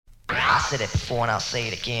said it before and I'll say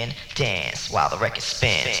it again. Dance while the record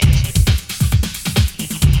spins.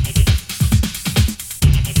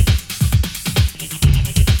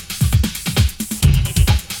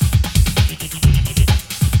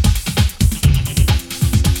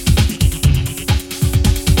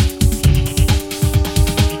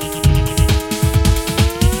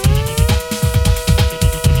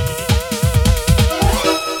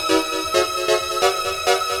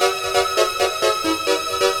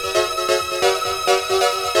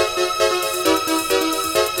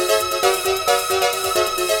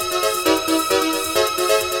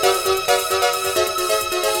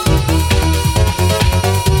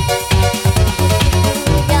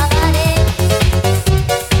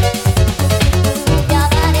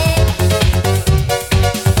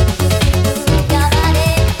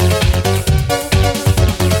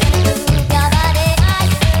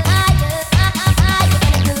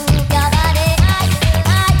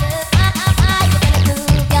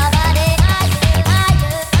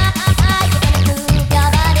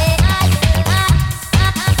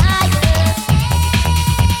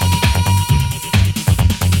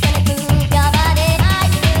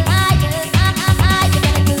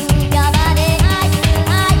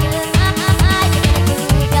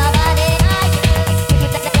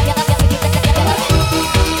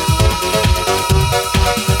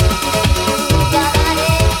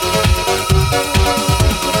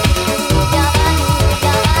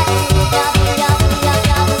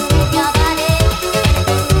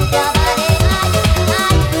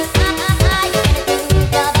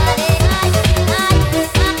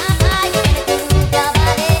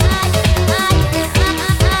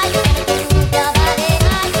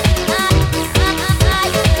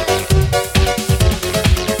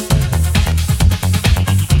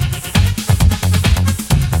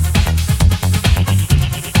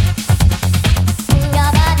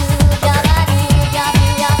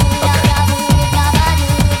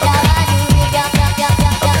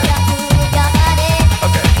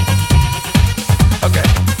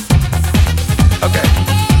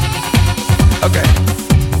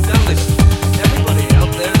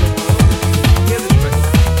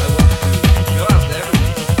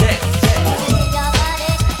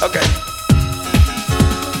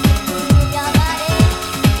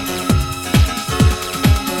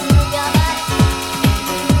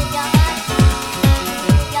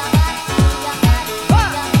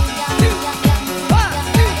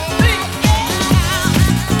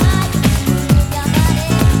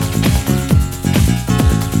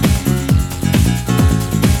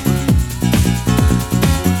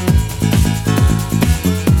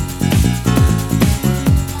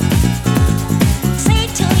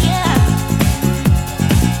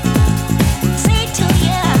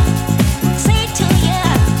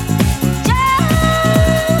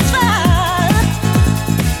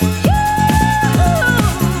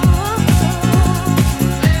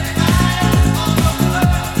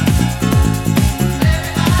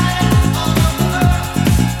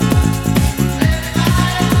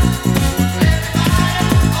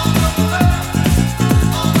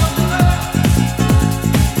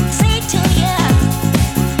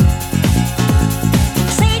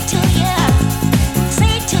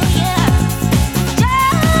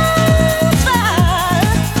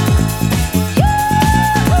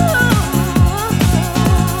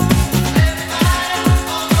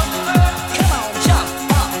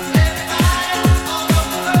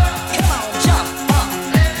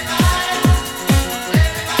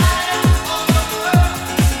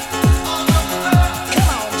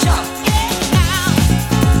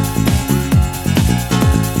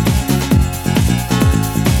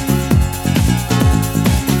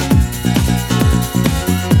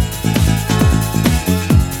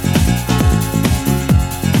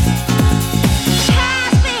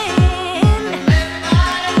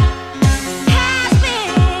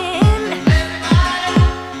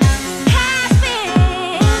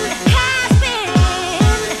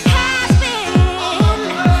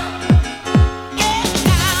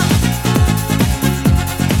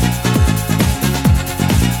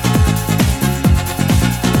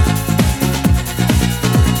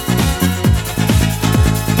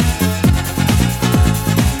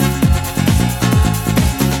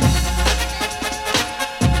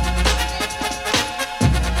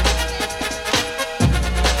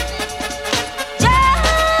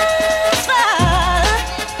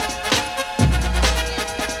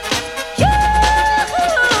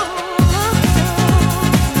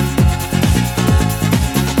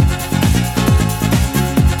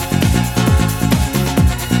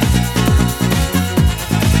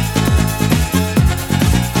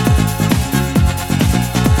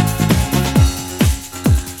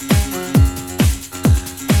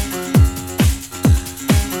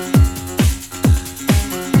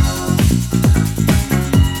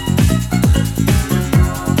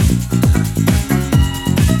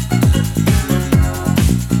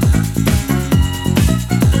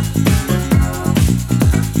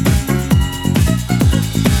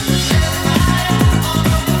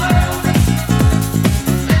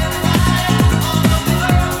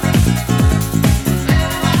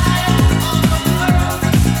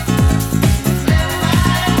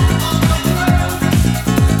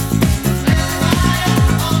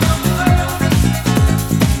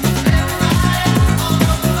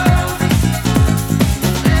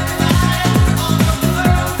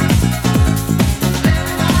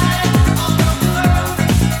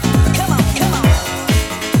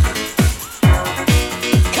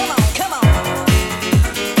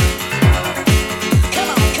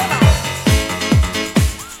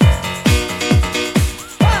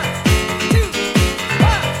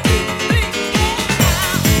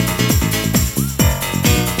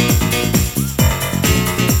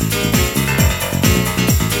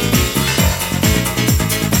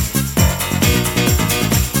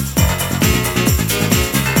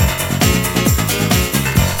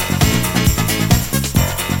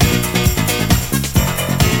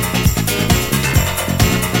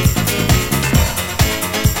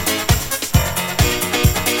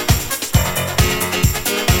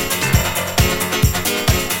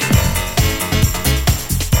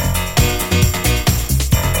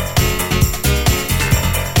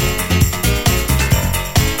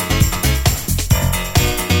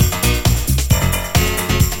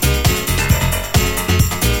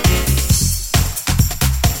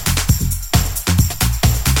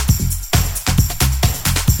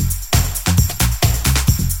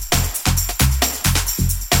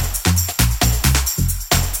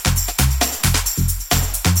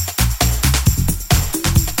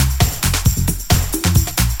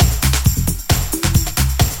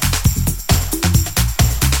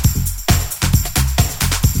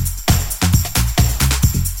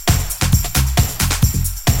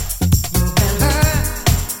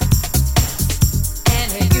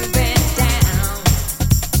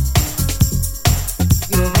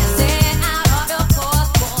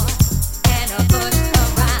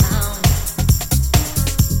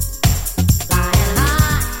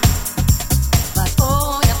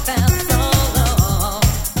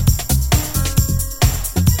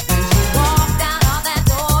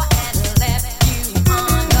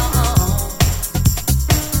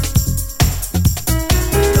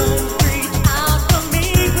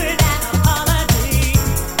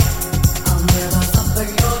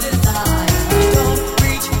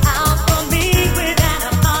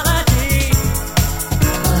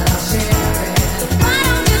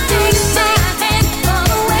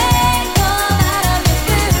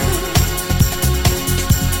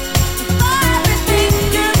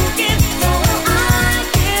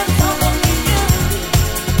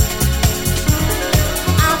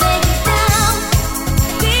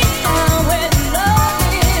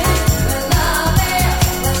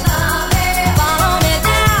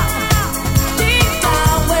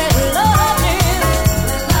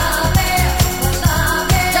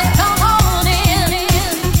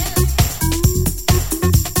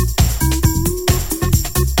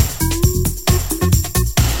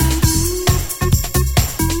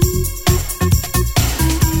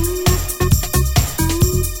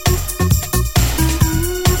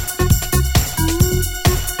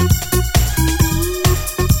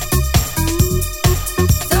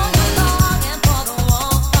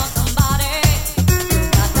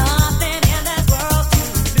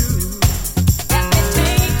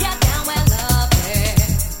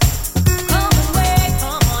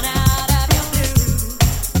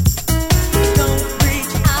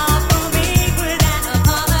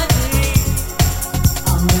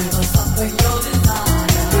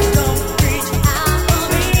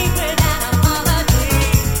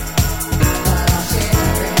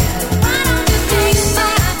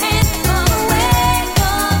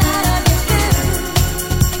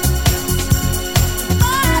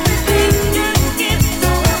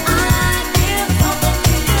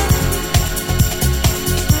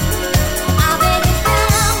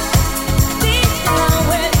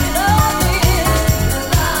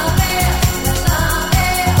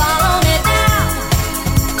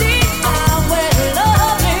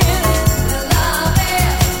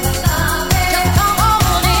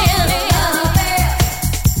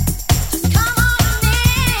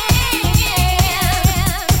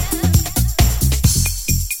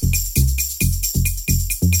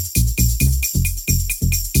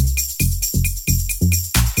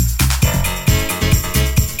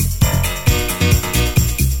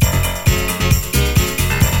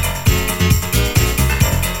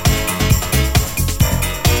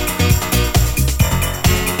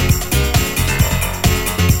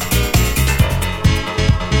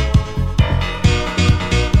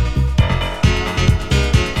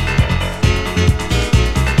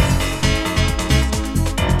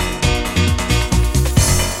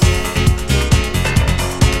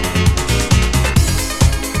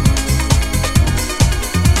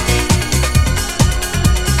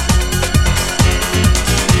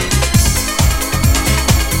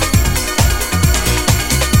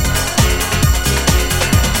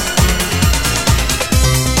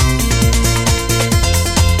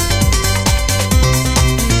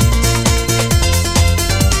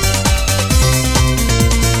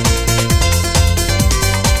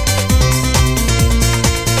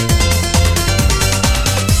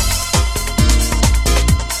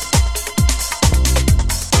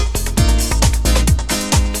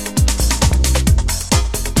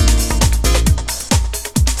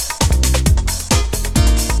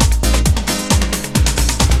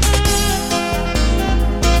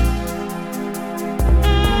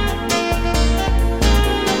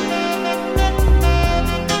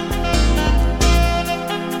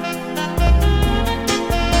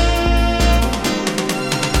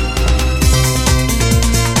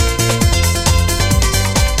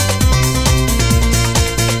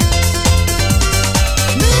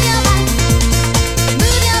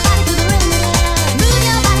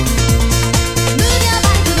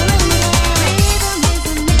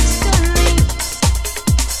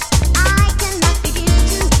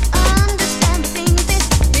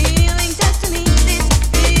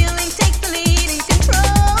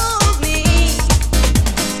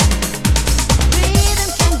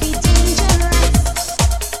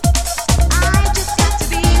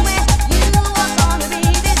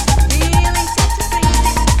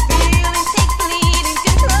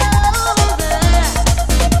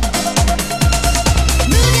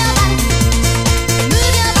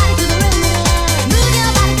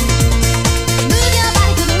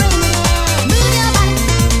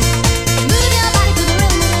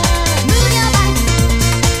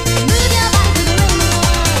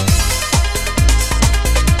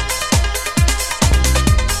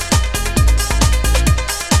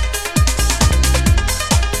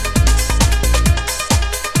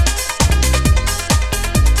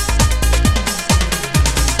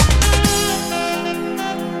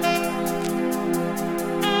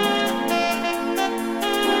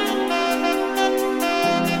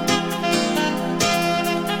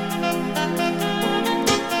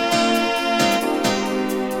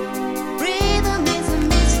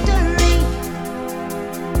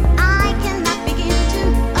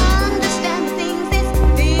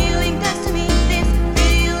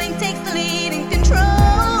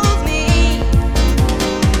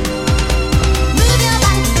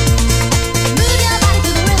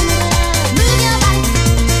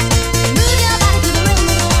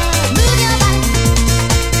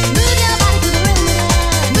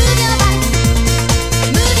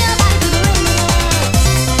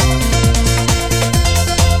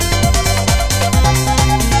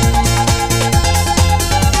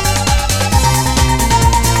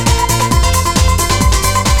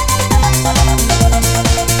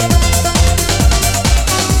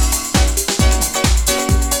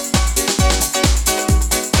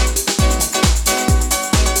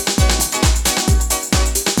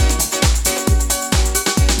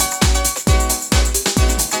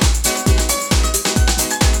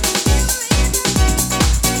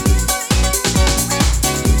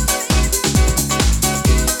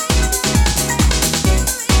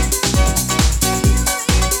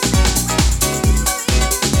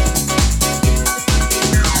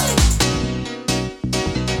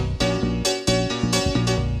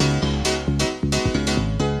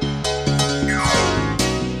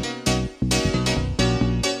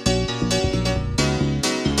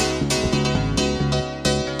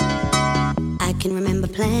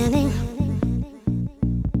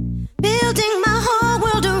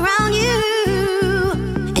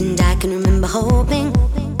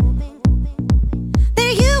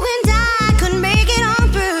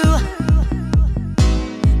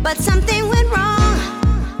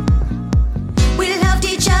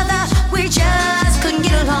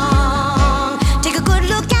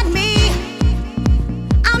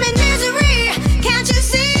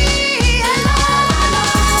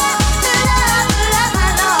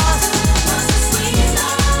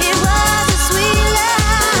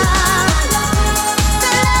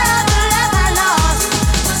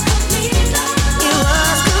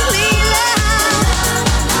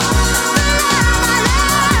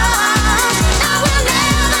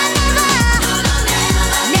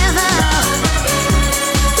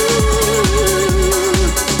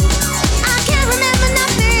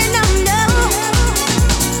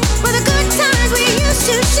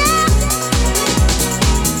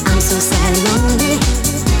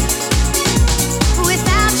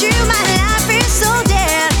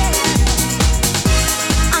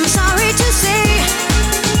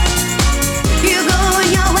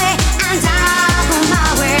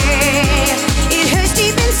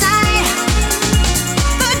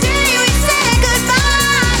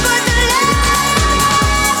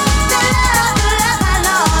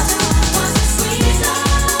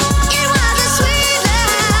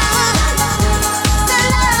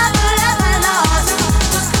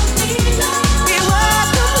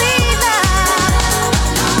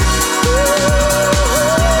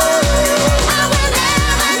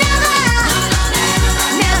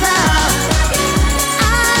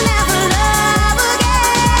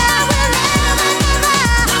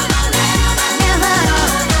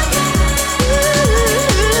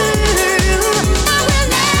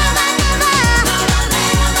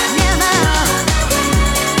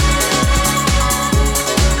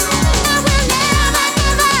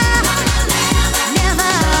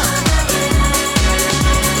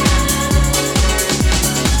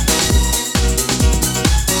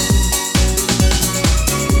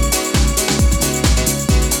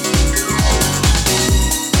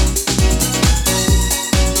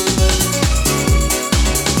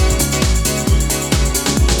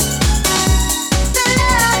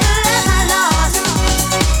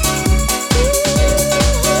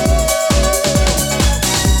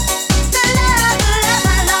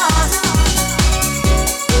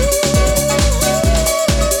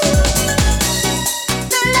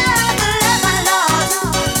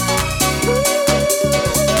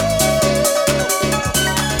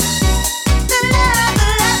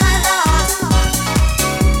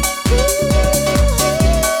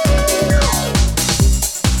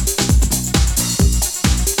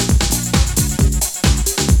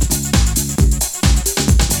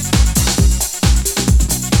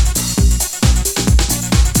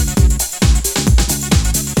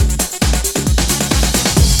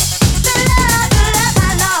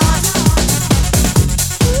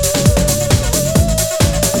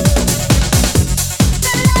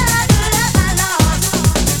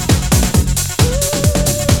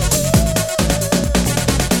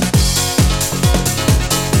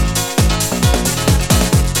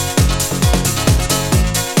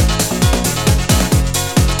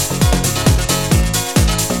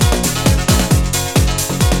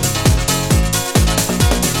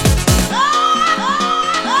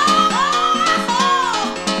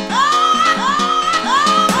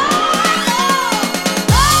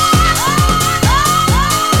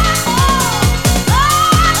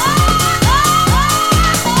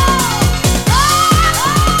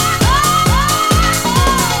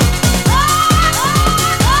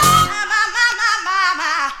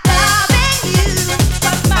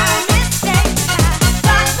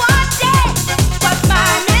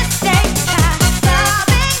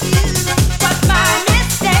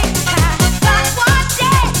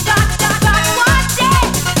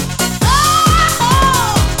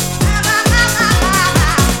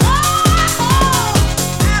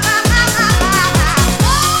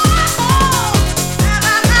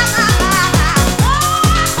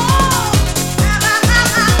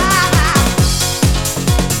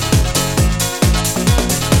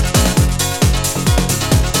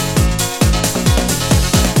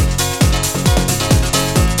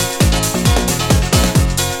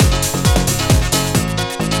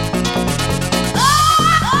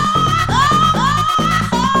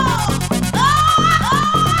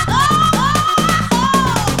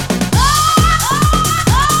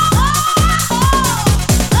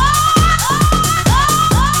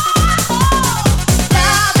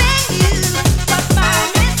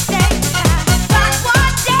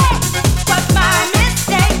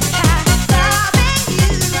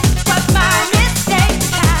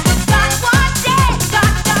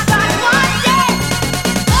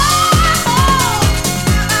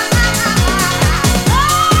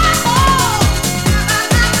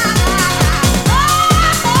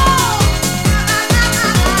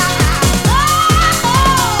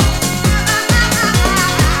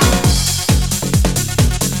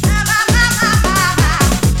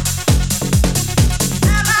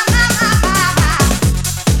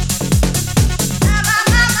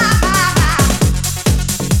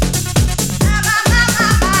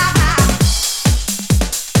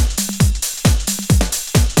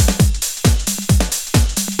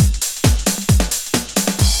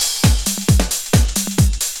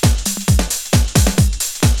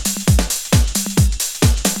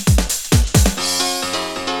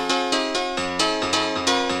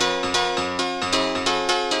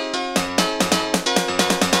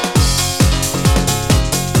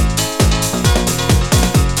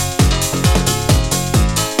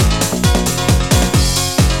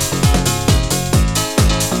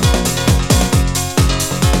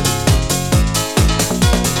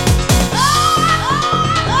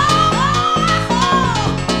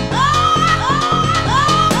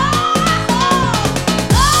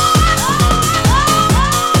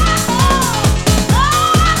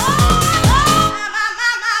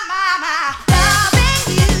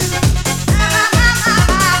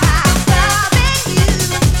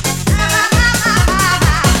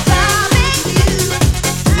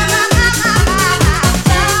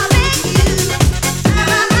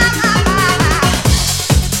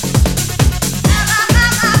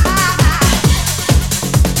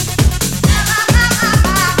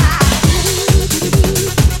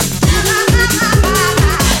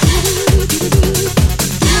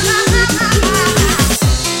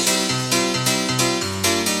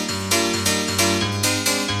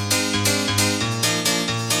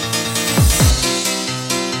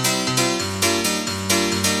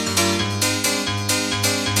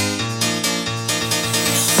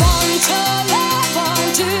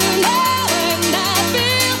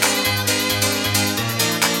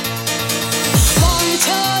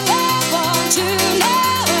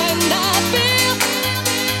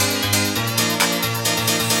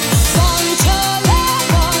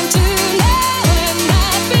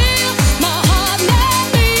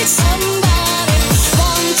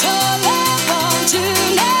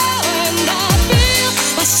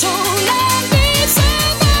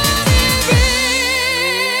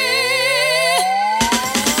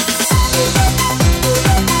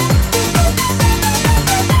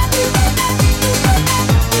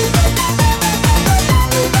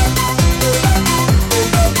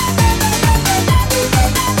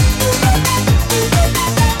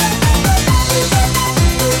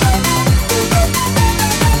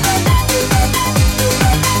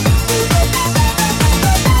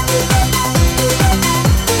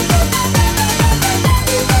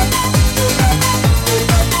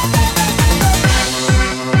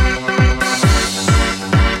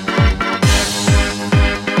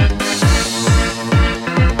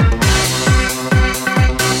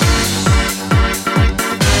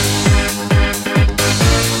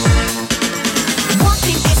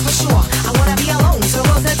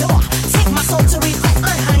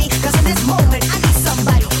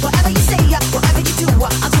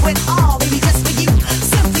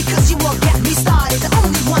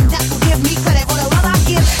 that will give me credit for the love I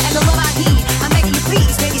give and the love I need. I'm begging you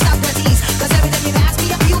please, baby, stop the tease. Cause every time you ask me,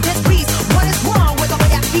 I feel displeased. What is wrong with the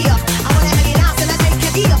way I feel? I wanna hang it out and I take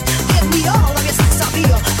a deal. Give me all of your sex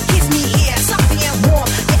appeal. Kiss me here, softly and warm.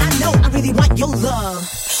 Yeah, I know I really want your love.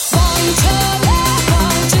 Want to love,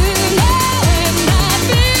 want to know, and I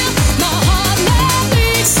feel my heart now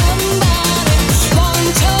needs somebody. Want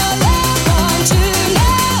to love, want to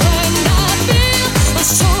know, and I feel my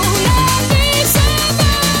soul now needs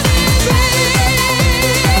somebody.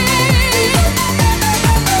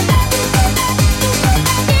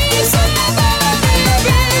 Needs somebody.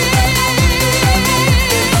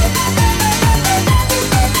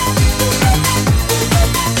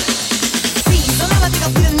 Please don't ever think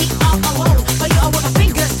of leaving me all alone. But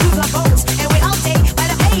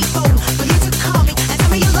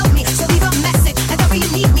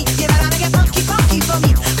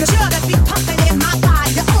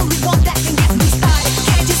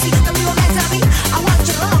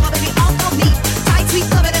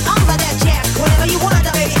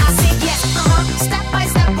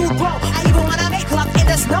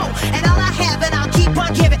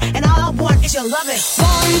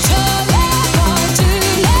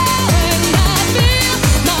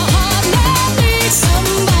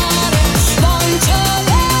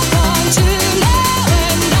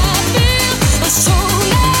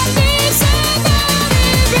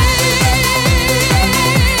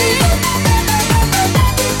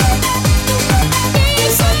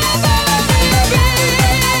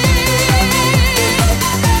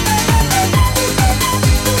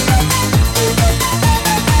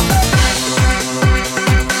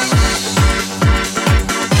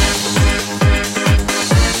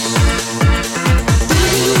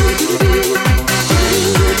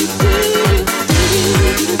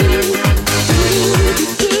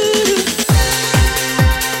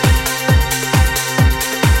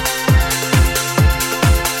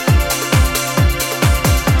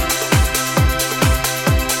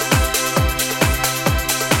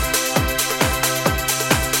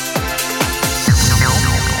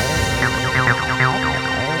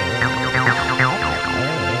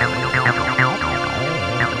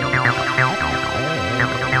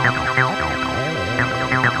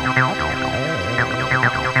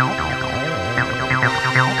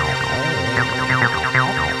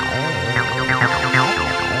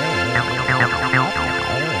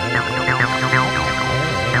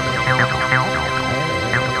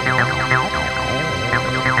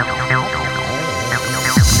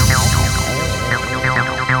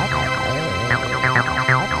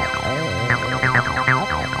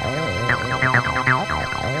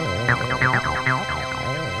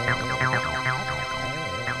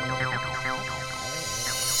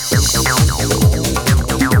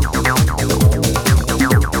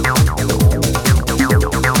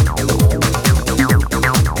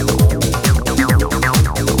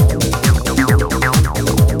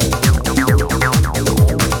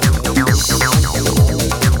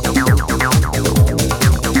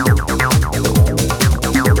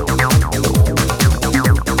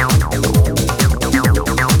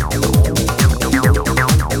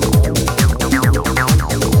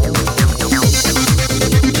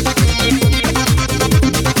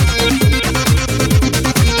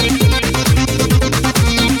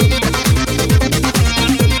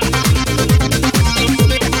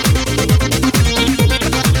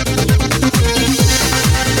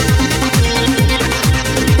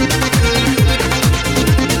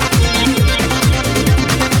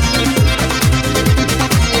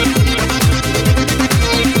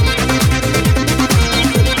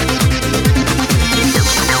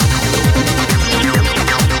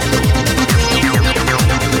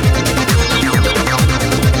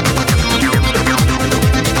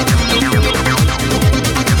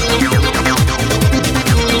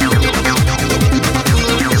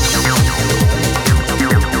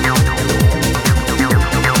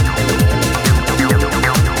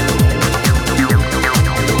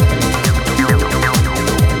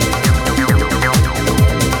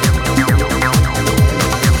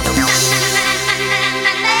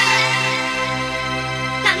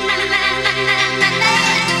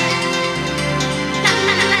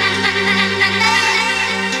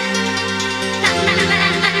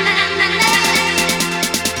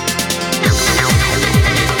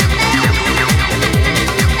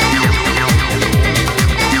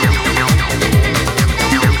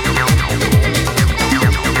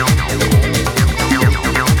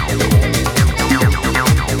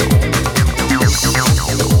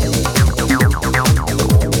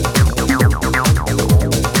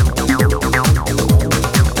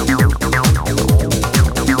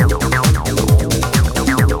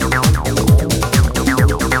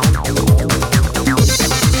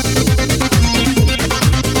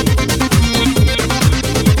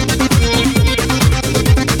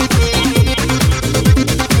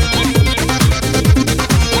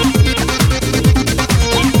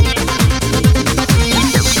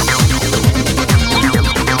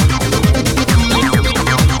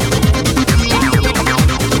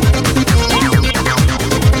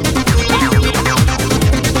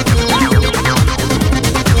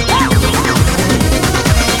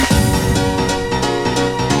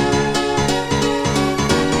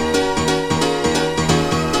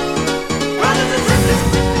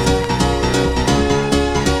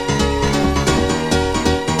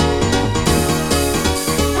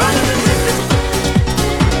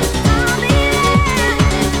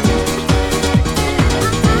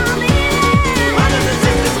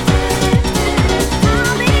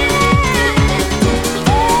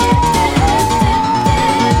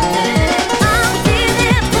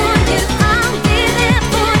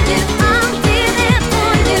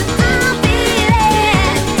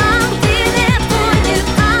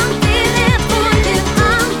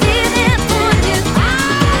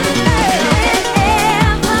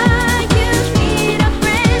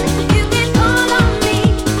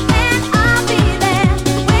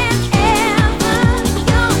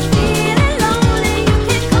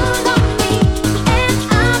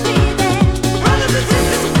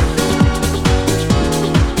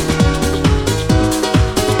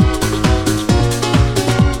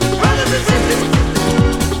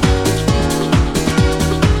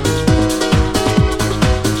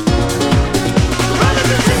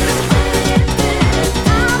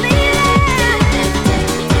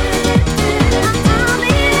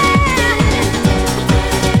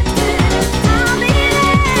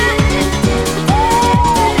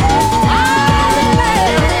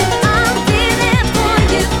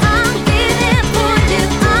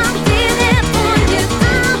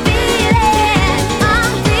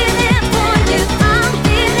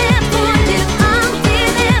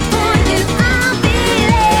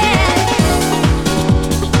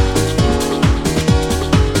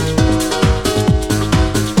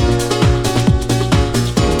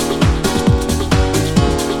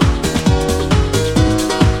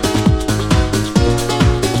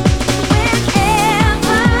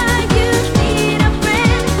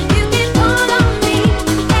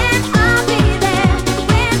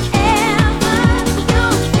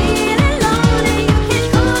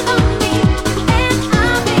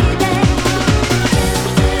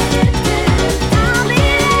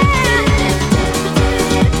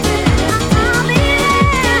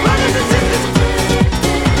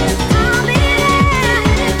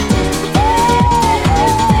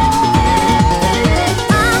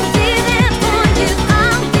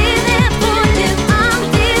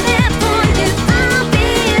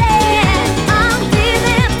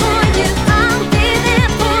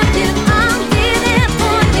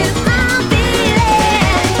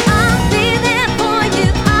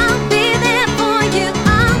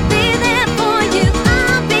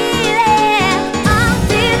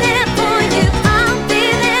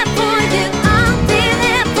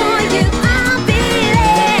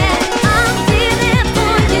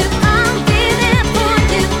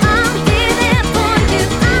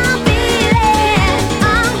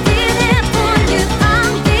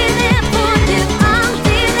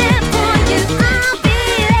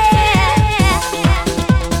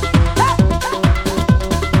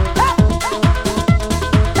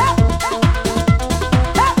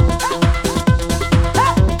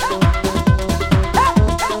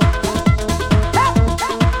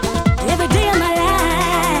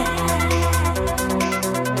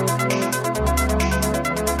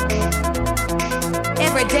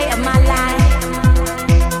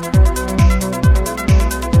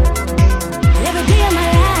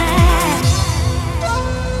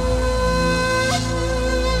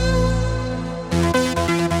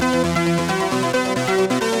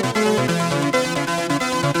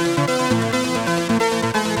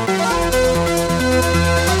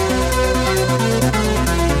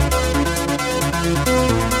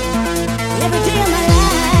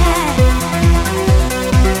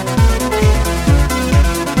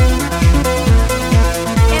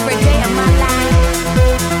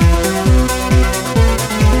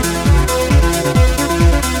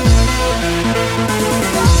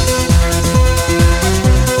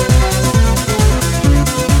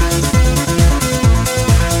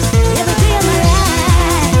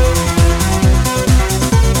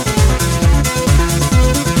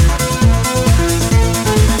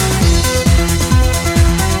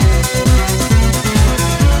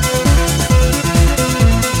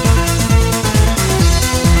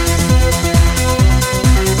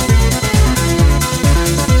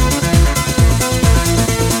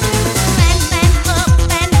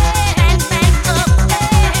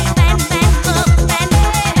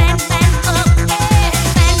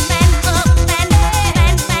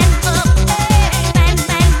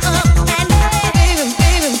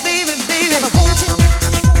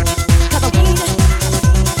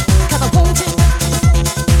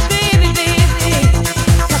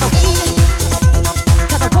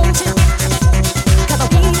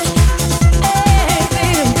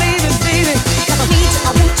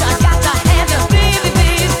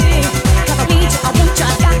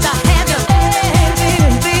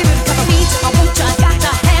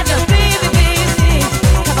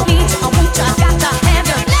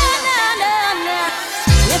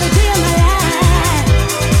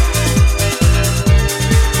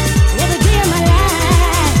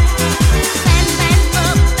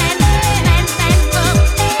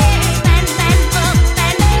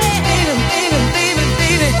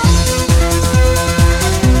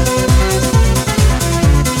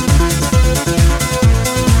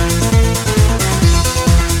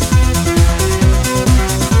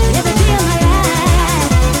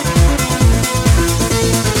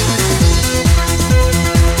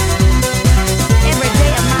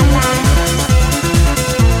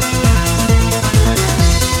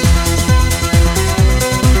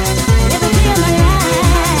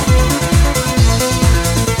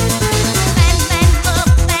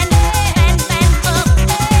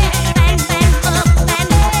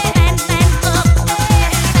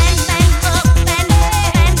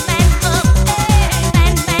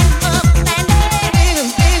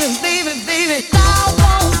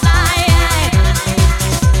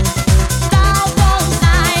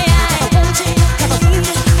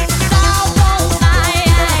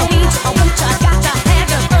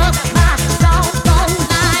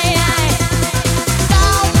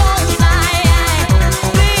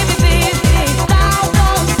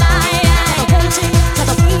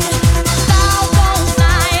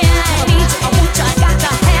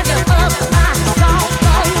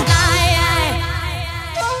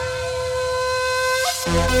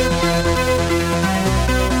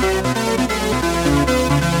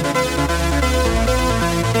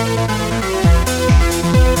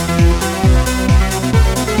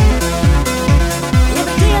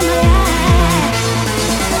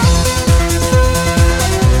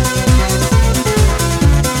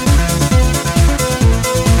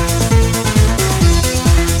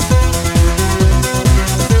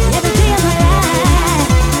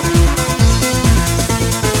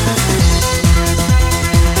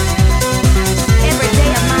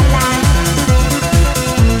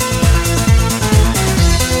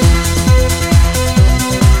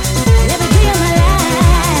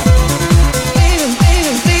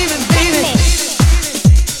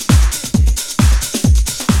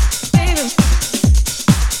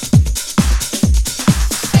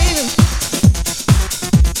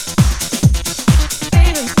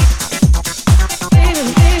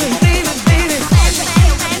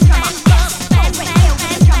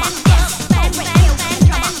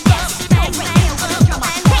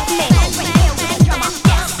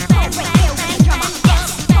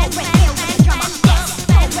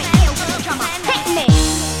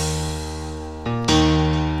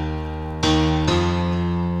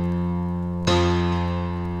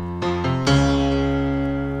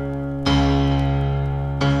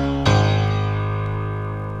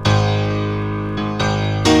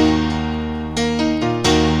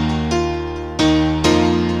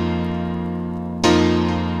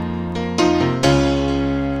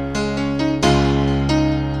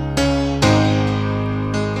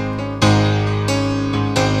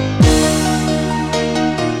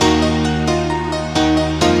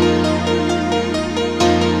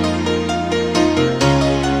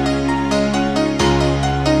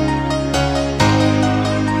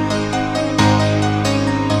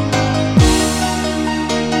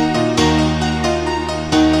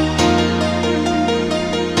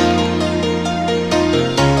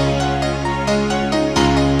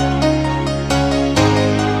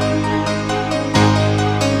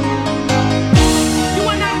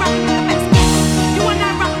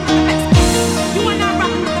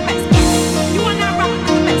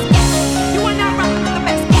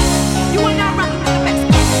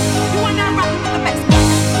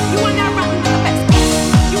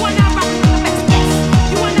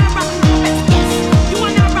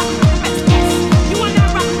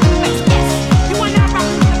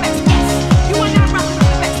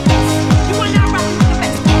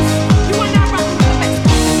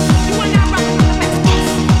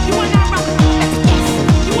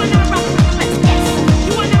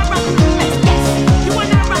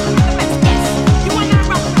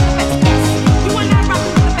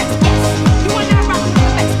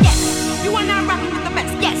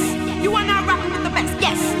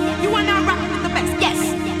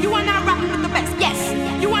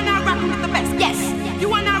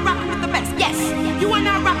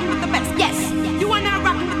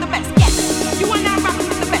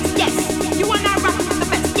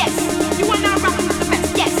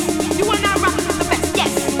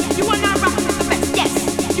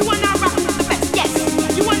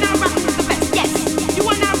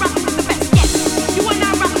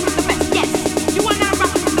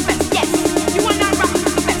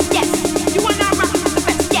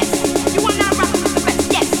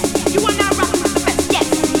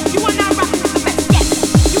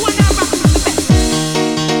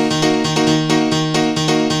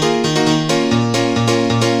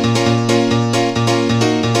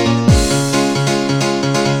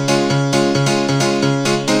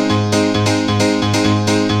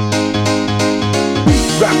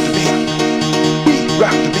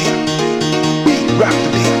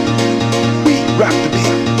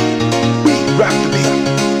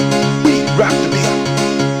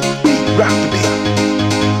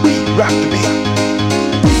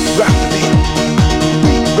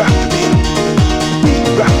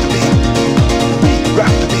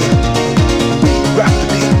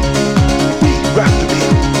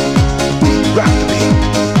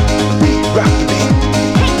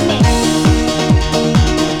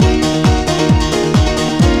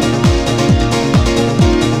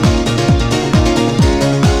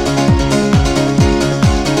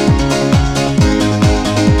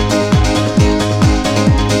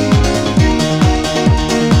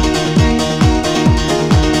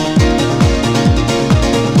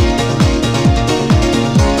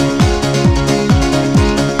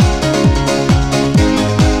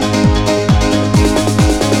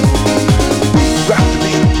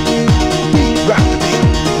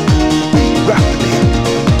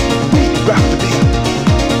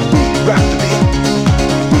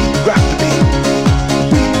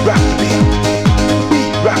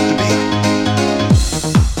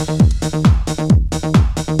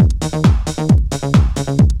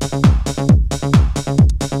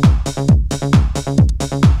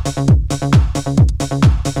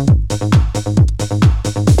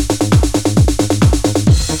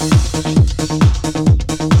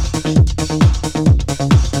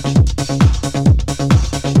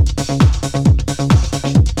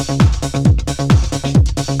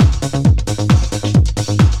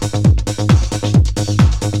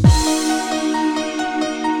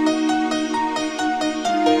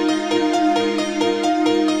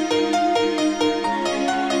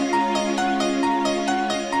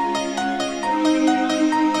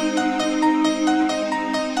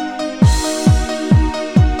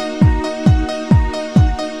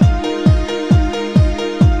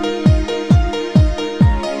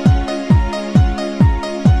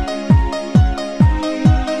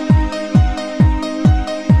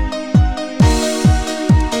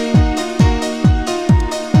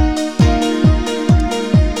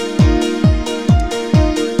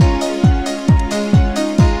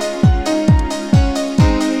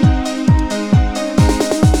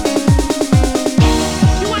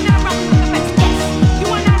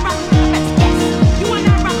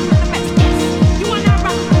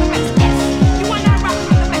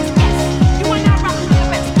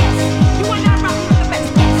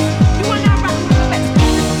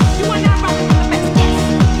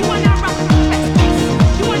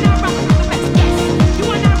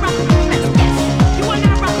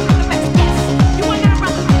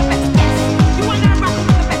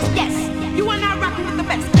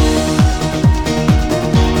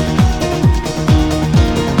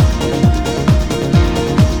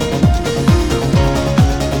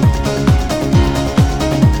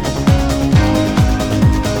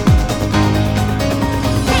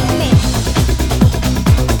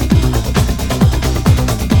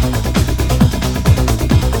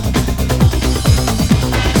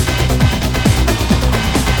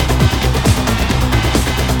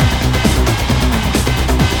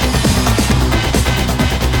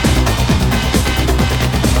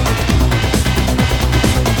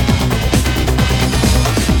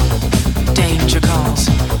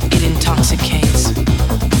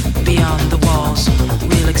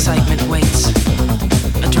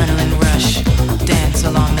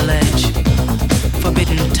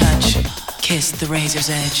The razor's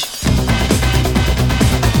edge.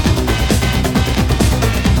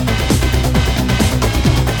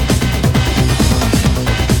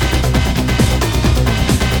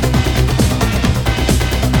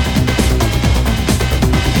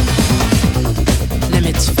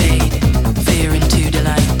 Limits fade, veer into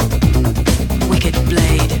delight. Wicked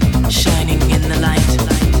blade, shining in the light.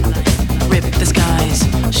 Rip the skies,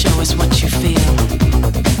 show us what you feel.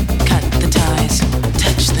 Cut the ties,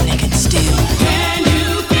 touch the naked steel. Can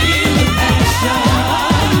you feel the passion?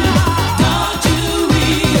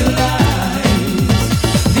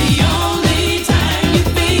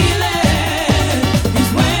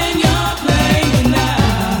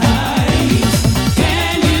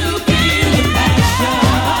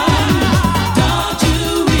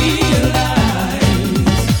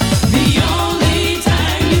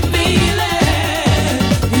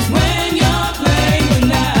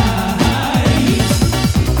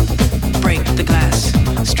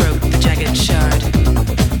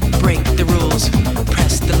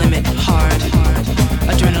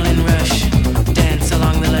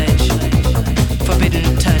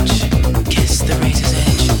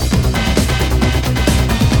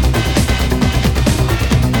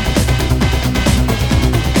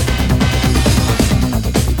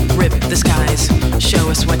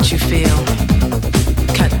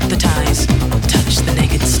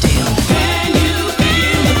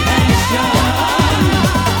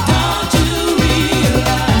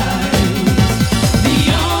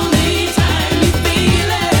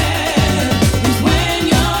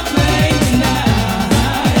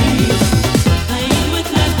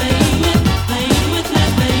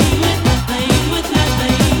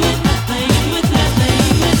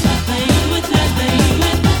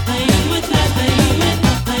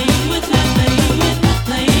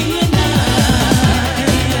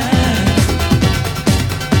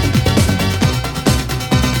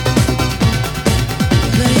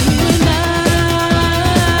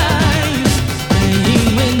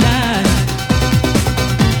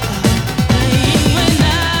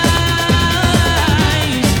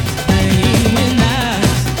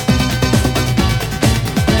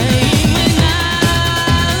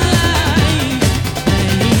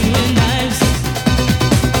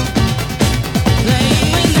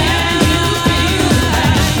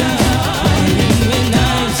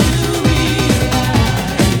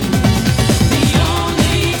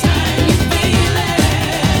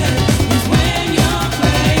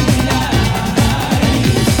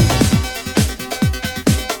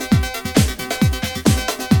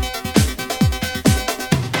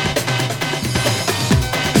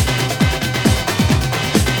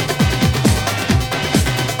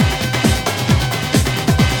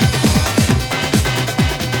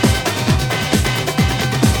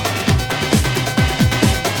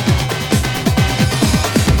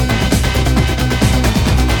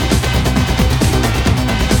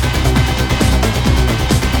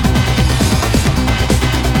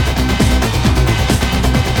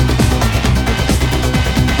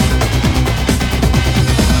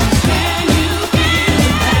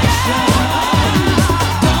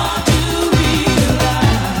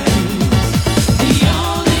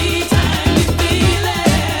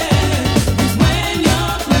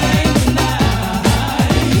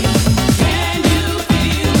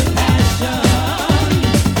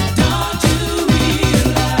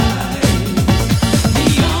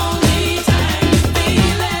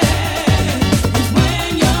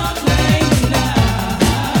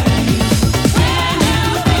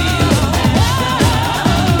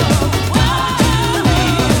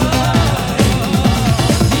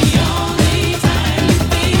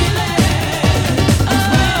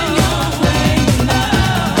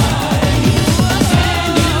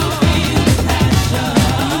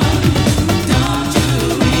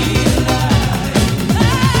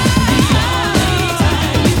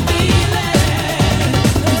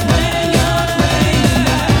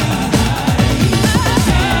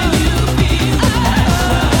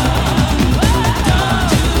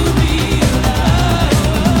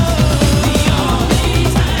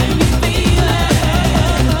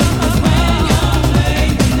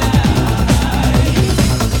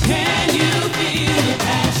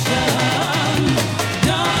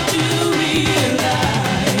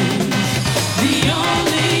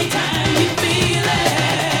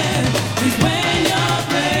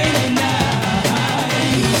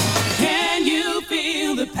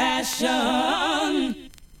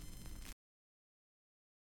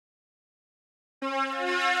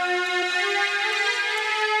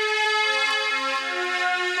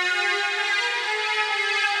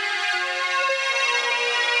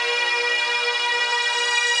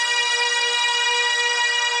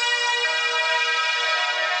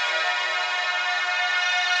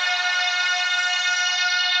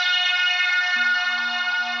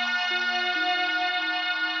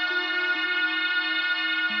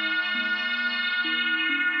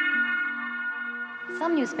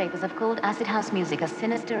 Some newspapers have called acid house music a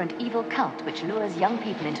sinister and evil cult which lures young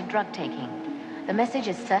people into drug taking. The message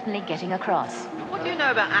is certainly getting across. What do you know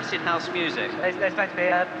about acid house music? There's meant to be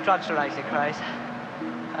a drugs-related craze.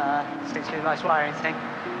 Seems to be the most worrying thing.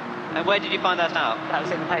 And where did you find that out? That was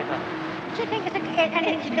in the paper. Do you think it's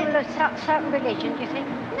anything to do with a certain religion, do you think?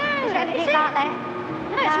 No, is it anything like that?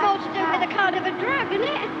 No, it's more to do with a kind of a drug, isn't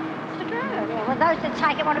it? It's a drug. Yeah, well, those that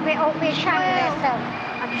take it want to be ashamed of themselves.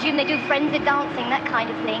 I presume they do frenzied dancing, that kind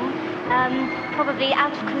of thing. Probably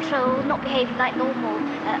out of control, not behaving like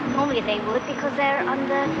normally they would, because they're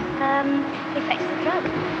under the effects of the drug.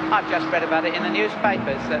 I've just read about it in the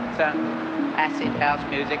newspapers that acid house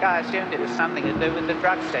music, I assumed it was something to do with the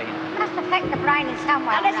drug scene. It must affect the brain in some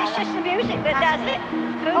way. Unless it's just the music that does it.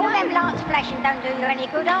 All them lights flashing don't do you any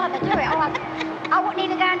good either, do it? I wouldn't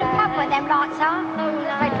even go in the pub when them lights are.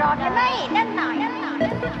 They drive you mad, don't they?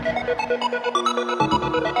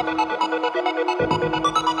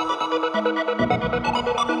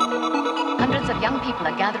 Hundreds of young people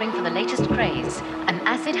are gathering for the latest craze, an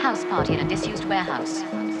acid house party in a disused warehouse.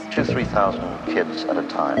 2,000 to 3,000 kids at a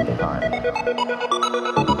time.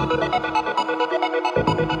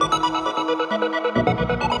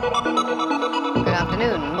 Good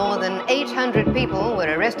afternoon. More than 800 people were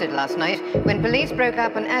arrested last night when police broke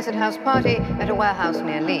up an acid house party at a warehouse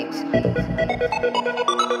near Leeds.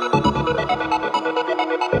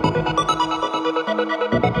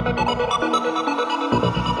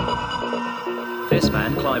 This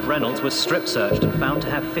man, Clive Reynolds, was strip-searched and found to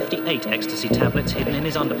have 58 ecstasy tablets hidden in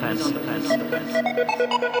his underpants.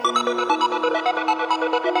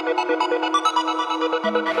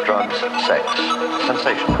 Drugs, sex,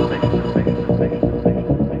 sensation.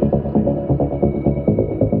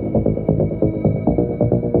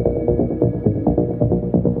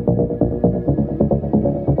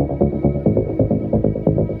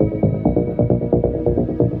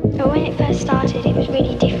 But when it first started, it was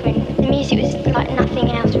really different. The music was like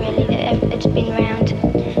nothing else really that's been around.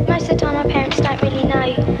 Most of the time my parents don't really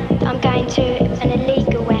know that I'm going to an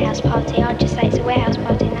illegal warehouse party. I'll just say it's a warehouse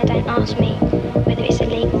party and they don't ask me whether it's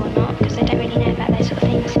illegal or not because they don't really know about those sort of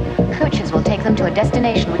things. Coaches will take them to a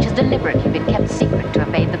destination which has deliberately been kept secret to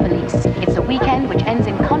evade the police. It's a weekend which ends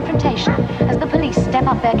in confrontation as the police step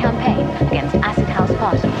up their campaign against acid house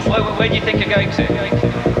parties. Where do you think you're going to?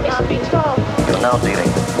 You're now dealing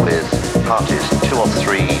with parties 2 or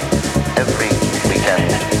 3 every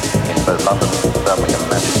weekend in both London, Birmingham and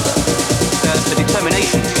Manchester. The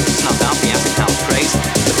determination to snuff out the acid house craze,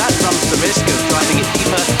 but that runs the risk of driving it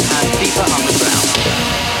deeper and deeper underground.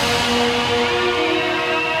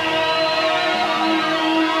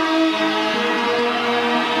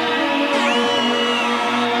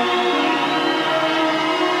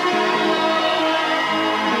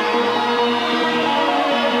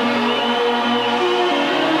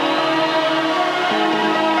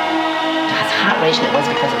 It was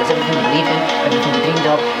because it was everything you believed in, everything you dreamed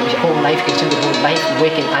of. It was your whole life, consumed your whole life,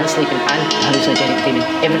 waking and sleeping and hallucinogenic dreaming,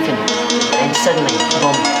 everything. And then suddenly,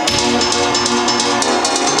 boom.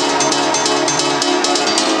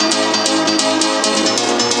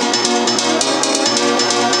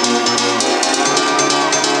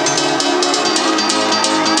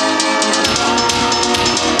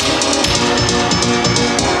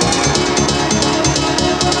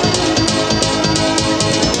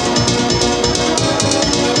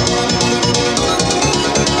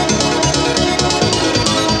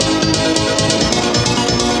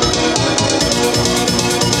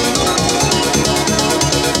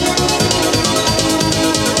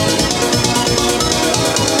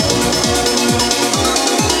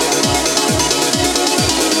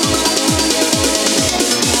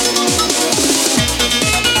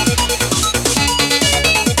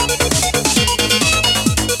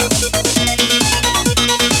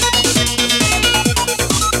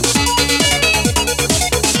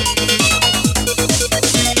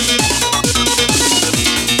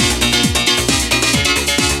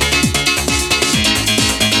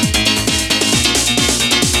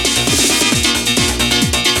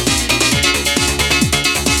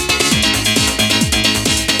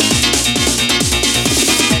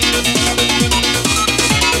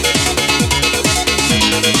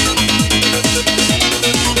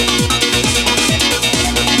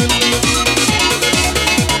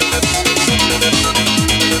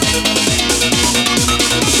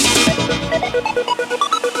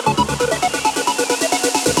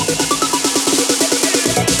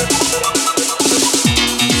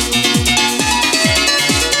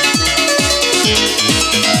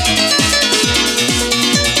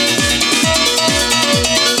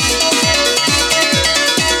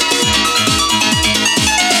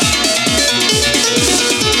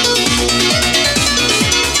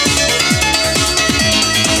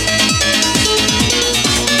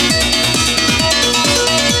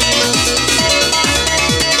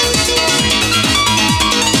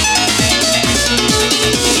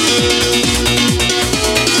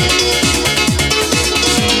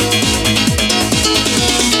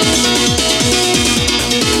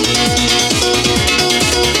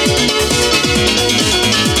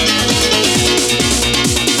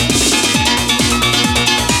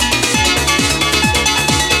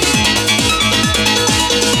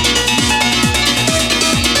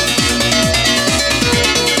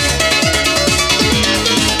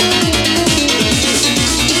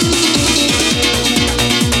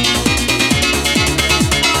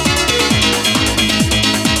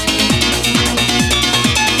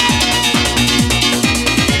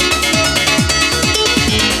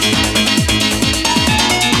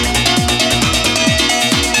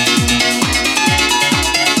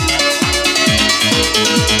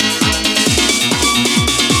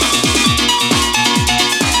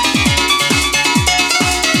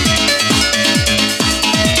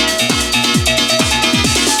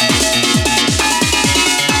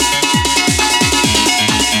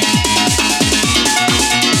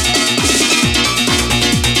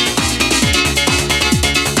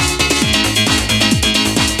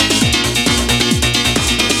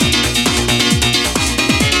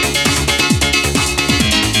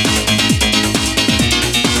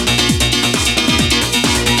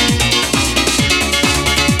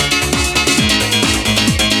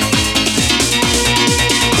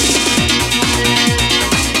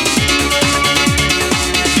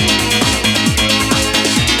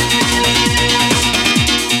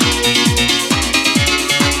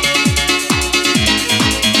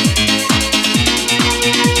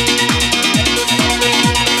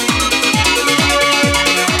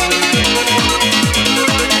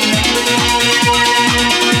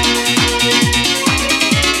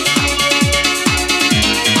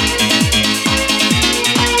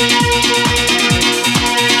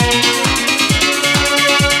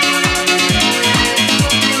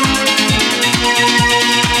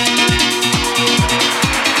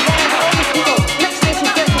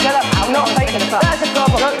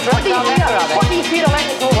 you feel like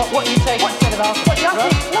it's all what you take instead of alcohol? What do you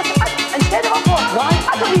think? Look, instead of alcohol, right?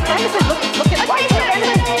 I thought you kind of said, look at why you